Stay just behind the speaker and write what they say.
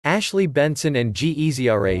Ashley Benson and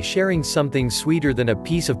G-Eazy are sharing something sweeter than a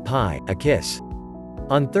piece of pie, a kiss.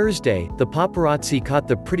 On Thursday, the paparazzi caught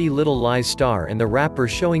the Pretty Little Lies star and the rapper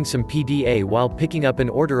showing some PDA while picking up an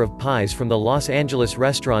order of pies from the Los Angeles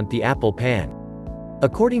restaurant The Apple Pan.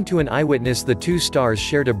 According to an eyewitness, the two stars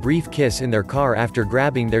shared a brief kiss in their car after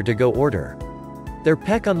grabbing their to-go order. Their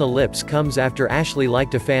peck on the lips comes after Ashley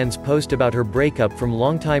liked a fan's post about her breakup from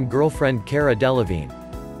longtime girlfriend Cara.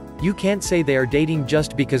 "You can't say they are dating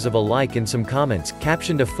just because of a like and some comments,"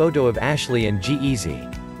 captioned a photo of Ashley and G-Eazy.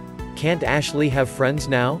 "Can't Ashley have friends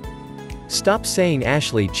now? Stop saying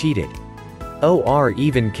Ashley cheated. Or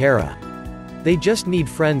even Cara. They just need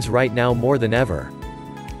friends right now more than ever."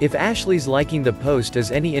 If Ashley's liking the post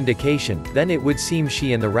is any indication, then it would seem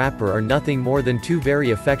she and the rapper are nothing more than two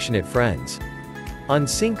very affectionate friends. On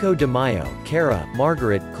Cinco de Mayo, Cara,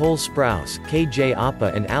 Margaret, Cole Sprouse, KJ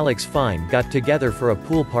Apa and Alex Fine got together for a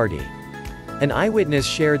pool party. An eyewitness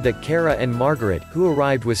shared that Cara and Margaret, who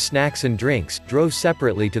arrived with snacks and drinks, drove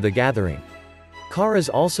separately to the gathering. Cara's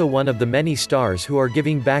also one of the many stars who are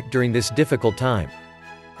giving back during this difficult time.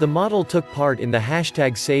 The model took part in the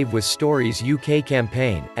 #SaveWithStories UK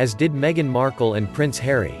campaign, as did Meghan Markle and Prince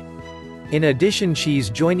Harry. In addition, she's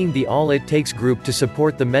joining the All It Takes group to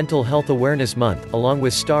support the Mental Health Awareness Month, along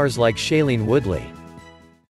with stars like Shailene Woodley.